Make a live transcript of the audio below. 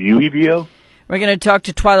UEBO? We're going to talk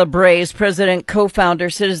to Twila Brase, President, Co-founder,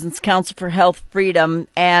 Citizens Council for Health Freedom.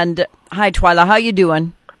 And hi, Twila, how you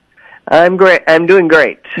doing? I'm great. I'm doing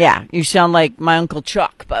great. Yeah, you sound like my Uncle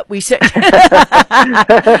Chuck, but we say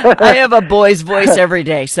I have a boy's voice every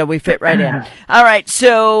day, so we fit right in. All right,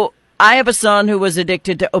 so I have a son who was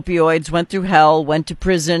addicted to opioids, went through hell, went to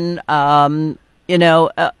prison. Another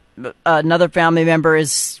family member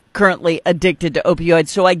is currently addicted to opioids,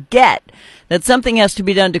 so I get that something has to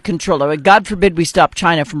be done to control it. God forbid we stop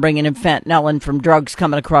China from bringing in fentanyl and from drugs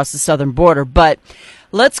coming across the southern border, but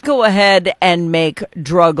let's go ahead and make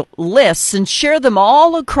drug lists and share them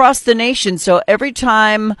all across the nation, so every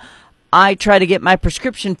time I try to get my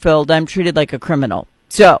prescription filled, I'm treated like a criminal.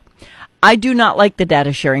 So I do not like the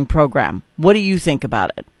data sharing program. What do you think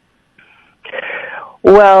about it?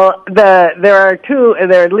 Well, there are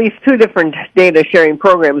at least two different data sharing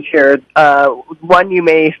programs here. One you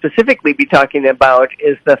may specifically be talking about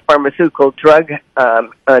is the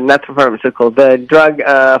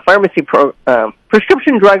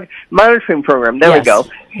prescription drug monitoring program. There we go.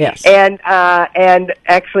 Yes. And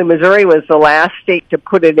actually Missouri was the last state to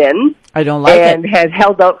put it in. I don't like it. And has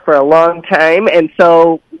held out for a long time. And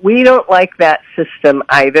so we don't like that system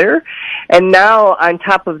either. And now on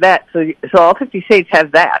top of that, so all 50 states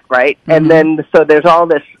have that, right? Mm-hmm. And then so there's all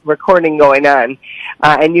this recording going on.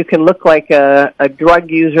 And you can look like a drug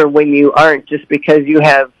user when you aren't, just because you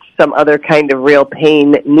have some other kind of real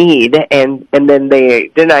pain need, and then they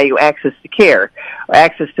deny you access to care or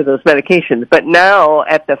access to those medications. But now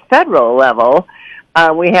at the federal level,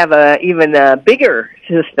 we have even a bigger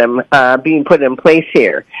system being put in place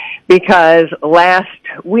here, because last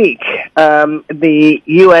week the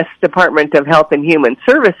U.S. Department of Health and Human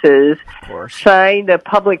Services signed a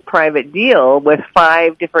public-private deal with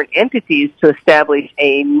 5 different entities to establish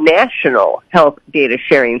a national health data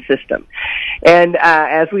sharing system. And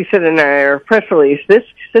as we said in our press release, this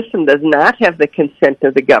system does not have the consent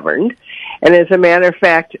of the governed. And as a matter of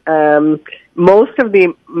fact, most of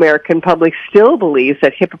the American public still believes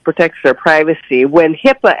that HIPAA protects their privacy, when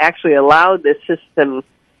HIPAA actually allowed this system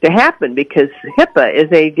to happen, because HIPAA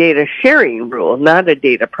is a data sharing rule, not a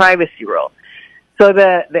data privacy rule. So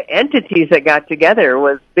the entities that got together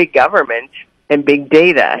was big government and big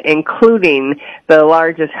data, including the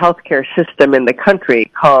largest healthcare system in the country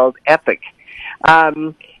called Epic.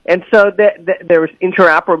 And so there was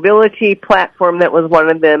interoperability platform that was one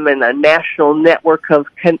of them, and a national network of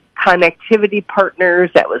connectivity partners.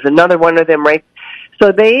 That was another one of them, right?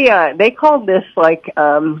 So they called this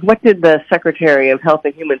what did the Secretary of Health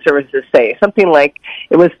and Human Services say? Something like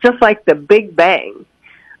it was just like the Big Bang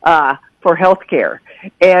for healthcare.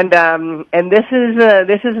 And this is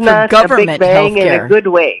not a Big Bang in a good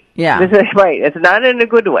way. Yeah, this is right. It's not in a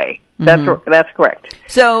good way. That's correct.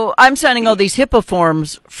 So I'm signing all these HIPAA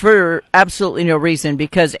forms for absolutely no reason,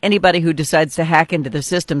 because anybody who decides to hack into the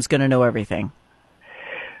system is going to know everything.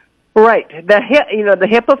 Right. The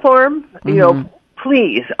HIPAA form.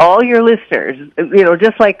 Please, all your listeners,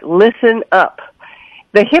 just listen up.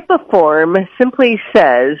 The HIPAA form simply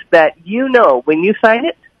says that when you sign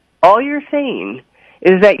it, all you're saying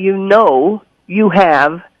is that you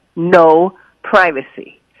have no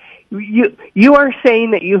privacy. You are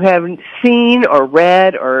saying that you haven't seen or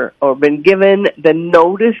read or been given the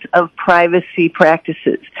notice of privacy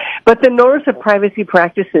practices. But the notice of privacy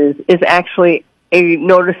practices is actually a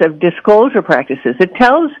notice of disclosure practices. It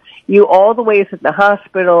tells you all the ways that the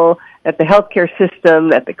hospital, that the healthcare system,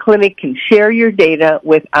 that the clinic can share your data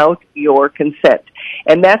without your consent.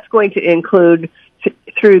 And that's going to include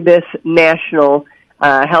through this national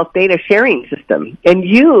health data sharing system. And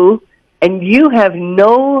you can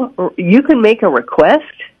make a request,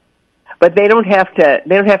 but they don't have to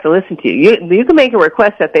listen to you. You can make a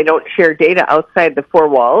request that they don't share data outside the 4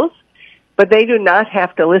 walls, but they do not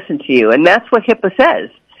have to listen to you. And that's what HIPAA says,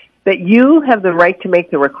 that you have the right to make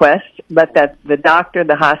the request, but that the doctor,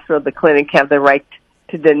 the hospital, the clinic have the right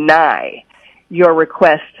to deny your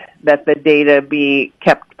request that the data be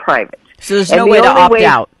kept private. So there's no way to opt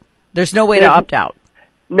out. There's no way to opt out.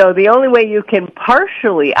 No, the only way you can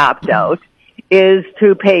partially opt out is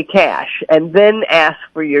to pay cash and then ask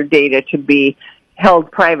for your data to be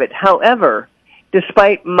held private. However,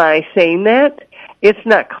 despite my saying that, it's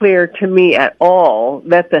not clear to me at all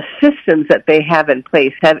that the systems that they have in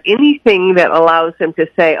place have anything that allows them to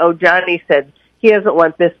say, oh, Johnny said he doesn't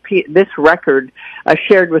want this record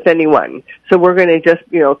shared with anyone. So we're going to just,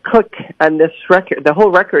 click on this record, the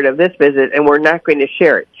whole record of this visit, and we're not going to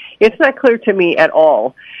share it. It's not clear to me at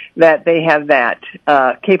all that they have that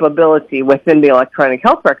capability within the electronic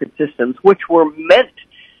health record systems, which were meant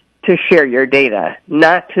to share your data,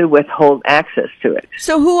 not to withhold access to it.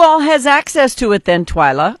 So who all has access to it then,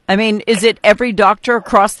 Twila? I mean, is it every doctor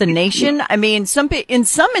across the nation? I mean, in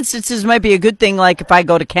some instances it might be a good thing, like if I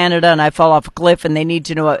go to Canada and I fall off a cliff and they need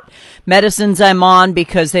to know what medicines I'm on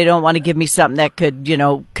because they don't want to give me something that could,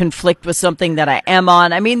 conflict with something that I am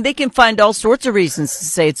on. I mean, they can find all sorts of reasons to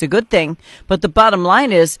say it's a good thing, but the bottom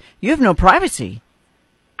line is you have no privacy.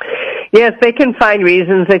 Yes, they can find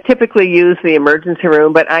reasons. They typically use the emergency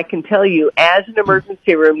room, but I can tell you, as an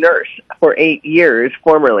emergency room nurse for 8 years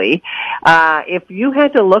formerly, if you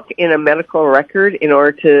had to look in a medical record in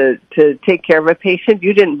order to take care of a patient,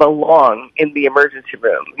 you didn't belong in the emergency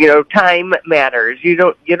room. Time matters. You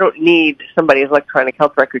don't need somebody's electronic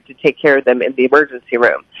health record to take care of them in the emergency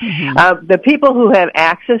room. Mm-hmm. The people who have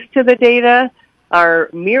access to the data are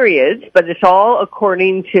myriads, but it's all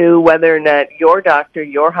according to whether or not your doctor,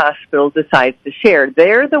 your hospital decides to share.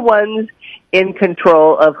 They're the ones in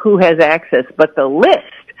control of who has access, but the list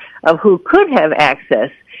of who could have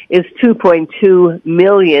access is 2.2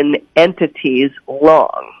 million entities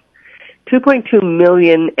long. 2.2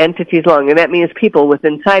 million entities long, and that means people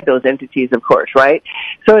within inside those entities, of course, right?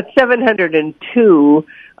 So it's 702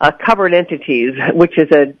 covered entities, which is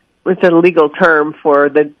it's a legal term for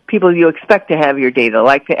the people you expect to have your data,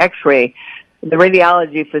 like the X-ray, the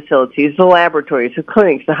radiology facilities, the laboratories, the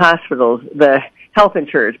clinics, the hospitals, the health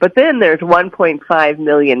insurers. But then there's 1.5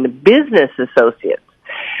 million business associates,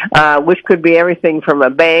 which could be everything from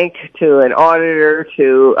a bank to an auditor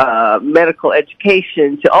to medical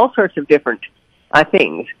education to all sorts of different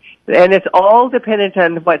things. And it's all dependent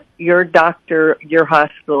on what your doctor, your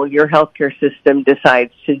hospital, your healthcare system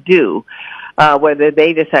decides to do. Whether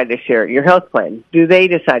they decide to share it, your health plan, do they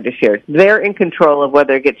decide to share it? They're in control of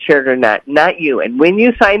whether it gets shared or not you. And when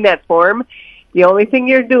you sign that form, the only thing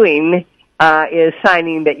you're doing is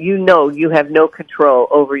signing that you have no control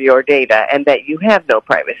over your data and that you have no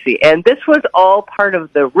privacy. And this was all part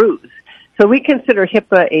of the ruse. So we consider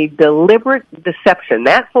HIPAA a deliberate deception.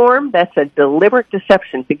 That form, that's a deliberate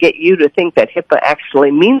deception to get you to think that HIPAA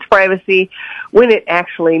actually means privacy when it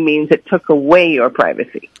actually means it took away your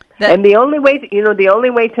privacy. And the only way,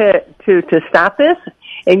 to stop this,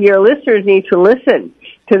 and your listeners need to listen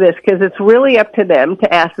to this because it's really up to them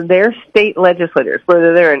to ask their state legislators,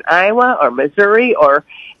 whether they're in Iowa or Missouri or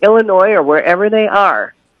Illinois or wherever they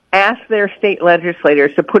are, ask their state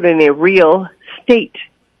legislators to put in a real state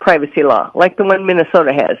privacy law, like the one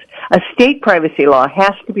Minnesota has. A state privacy law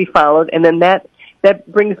has to be followed, and then that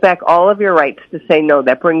brings back all of your rights to say no.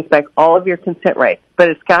 That brings back all of your consent rights,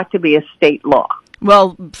 but it's got to be a state law.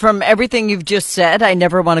 Well, from everything you've just said, I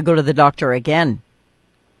never want to go to the doctor again.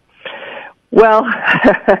 Well,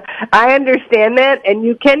 I understand that, and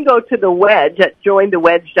you can go to the Wedge at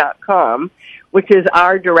jointhewedge.com, which is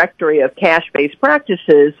our directory of cash-based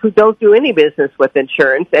practices who don't do any business with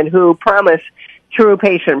insurance and who promise true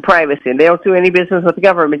patient privacy. And they don't do any business with the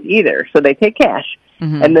government either, so they take cash.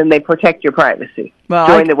 Mm-hmm. And then they protect your privacy. Well,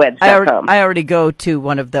 jointhewedge.com. I already go to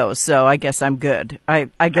one of those, so I guess I'm good. I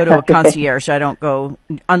go to a concierge. I don't go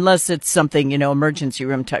unless it's something, emergency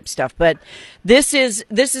room type stuff. But this is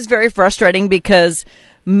very frustrating because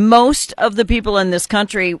most of the people in this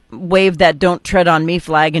country wave that "don't tread on me"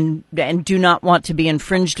 flag and do not want to be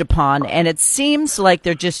infringed upon. And it seems like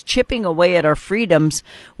they're just chipping away at our freedoms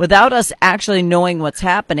without us actually knowing what's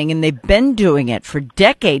happening. And they've been doing it for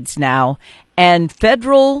decades now. And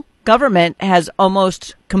federal government has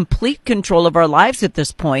almost complete control of our lives at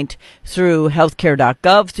this point through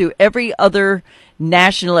healthcare.gov, through every other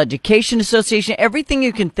national education association. Everything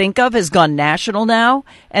you can think of has gone national now,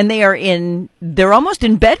 and they're almost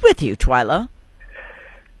in bed with you, Twila.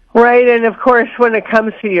 Right, and of course, when it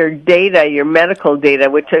comes to your data, your medical data,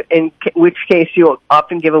 in which case you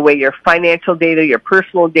often give away your financial data, your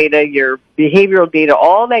personal data, your behavioral data,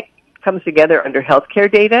 all that comes together under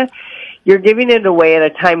healthcare data. You're giving it away at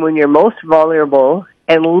a time when you're most vulnerable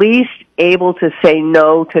and least able to say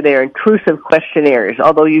no to their intrusive questionnaires,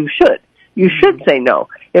 although you should. You should say no.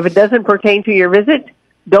 If it doesn't pertain to your visit,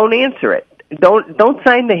 don't answer it. Don't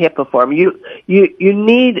sign the HIPAA form. You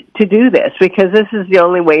need to do this because this is the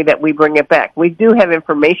only way that we bring it back. We do have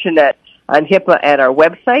information on HIPAA at our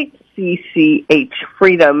website,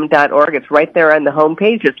 cchfreedom.org. It's right there on the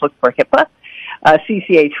homepage. Just look for HIPAA.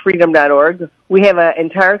 cchfreedom.org. We have an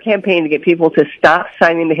entire campaign to get people to stop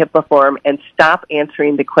signing the HIPAA form and stop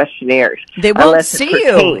answering the questionnaires. They won't see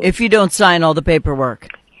you if you don't sign all the paperwork.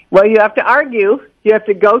 Well, you have to argue. You have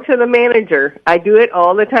to go to the manager. I do it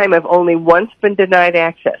all the time. I've only once been denied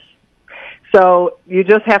access. So you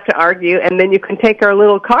just have to argue, and then you can take our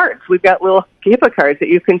little cards. We've got little HIPAA cards that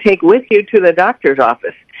you can take with you to the doctor's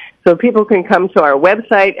office. So people can come to our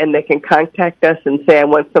website and they can contact us and say, I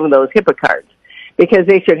want some of those HIPAA cards. Because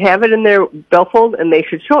they should have it in their billfold and they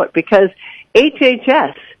should show it. Because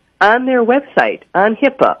HHS, on their website, on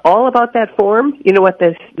HIPAA, all about that form, you know what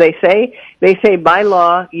they say? They say, by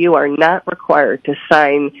law, you are not required to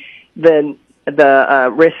sign the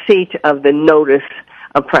receipt of the notice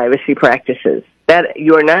of privacy practices. That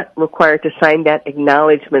you are not required to sign that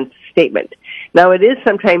acknowledgement statement. Now, it is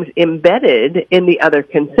sometimes embedded in the other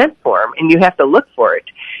consent form, and you have to look for it.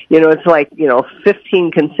 It's like,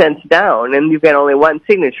 15 consents down, and you've got only one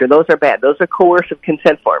signature. Those are bad. Those are coercive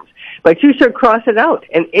consent forms. But you should cross it out.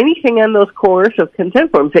 And anything on those coercive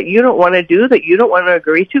consent forms that you don't want to do, that you don't want to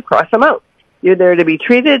agree to, cross them out. You're there to be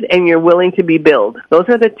treated, and you're willing to be billed. Those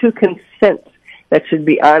are the two consents that should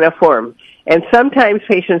be on a form. And sometimes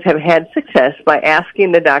patients have had success by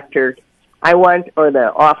asking the doctor, or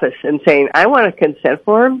the office, and saying, I want a consent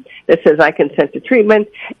form that says I consent to treatment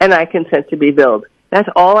and I consent to be billed. That's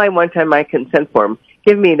all I want on my consent form.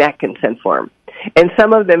 Give me that consent form. And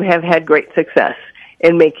some of them have had great success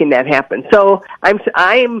in making that happen. So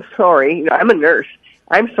I am sorry, I'm a nurse.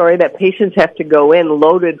 I'm sorry that patients have to go in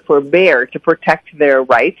loaded for bear to protect their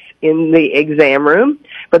rights in the exam room.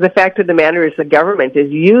 But the fact of the matter is the government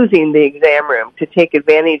is using the exam room to take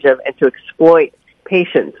advantage of and to exploit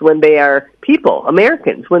patients when they are people,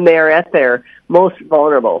 Americans, when they are at their most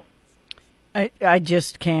vulnerable. I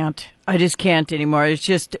just can't. I just can't anymore. It's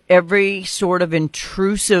just every sort of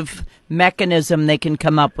intrusive mechanism they can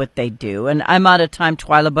come up with, they do. And I'm out of time,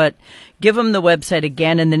 Twila, but give them the website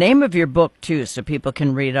again and the name of your book, too, so people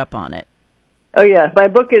can read up on it. Oh, yeah. My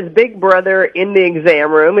book is Big Brother in the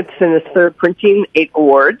Exam Room. It's in its third printing, 8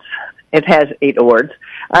 awards. It has 8 awards.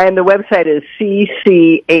 And the website is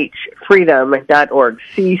cchfreedom.org,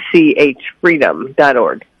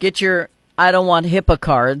 cchfreedom.org. Get your I don't want HIPAA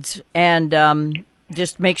cards, and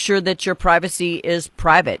just make sure that your privacy is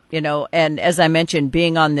private, And as I mentioned,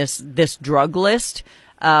 being on this drug list,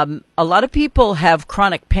 a lot of people have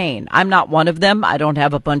chronic pain. I'm not one of them. I don't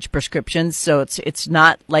have a bunch of prescriptions, so it's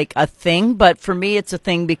not like a thing. But for me, it's a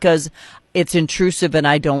thing because it's intrusive and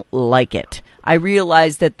I don't like it. I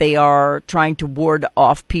realize that they are trying to ward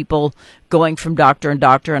off people going from doctor and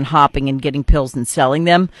doctor and hopping and getting pills and selling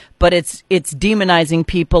them. But it's demonizing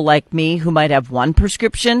people like me who might have one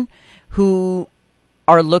prescription, who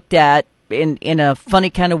are looked at in a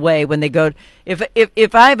funny kind of way when they go.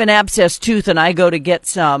 If I have an abscessed tooth and I go to get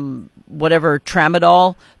some whatever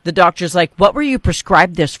tramadol, the doctor's like, "What were you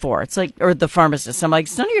prescribed this for?" It's like, or the pharmacist. I'm like,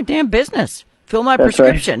 "It's none of your damn business. Fill my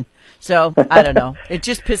prescription." Right. So, I don't know. It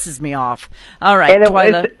just pisses me off. All right, and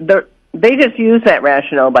they just use that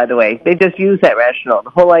rationale, by the way. They just use that rationale. The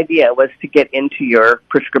whole idea was to get into your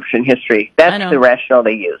prescription history. That's the rationale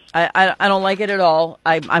they use. I don't like it at all.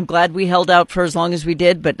 I'm glad we held out for as long as we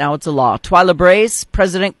did, but now it's a law. Twila Brase,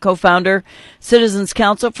 President, Co-founder, Citizens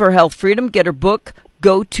Council for Health Freedom. Get her book.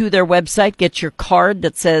 Go to their website. Get your card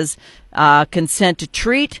that says consent to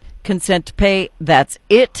treat, consent to pay. That's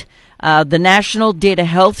it. The National Data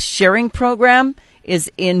Health Sharing Program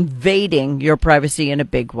is invading your privacy in a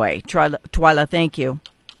big way. Twila, thank you.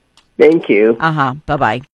 Thank you. Bye-bye.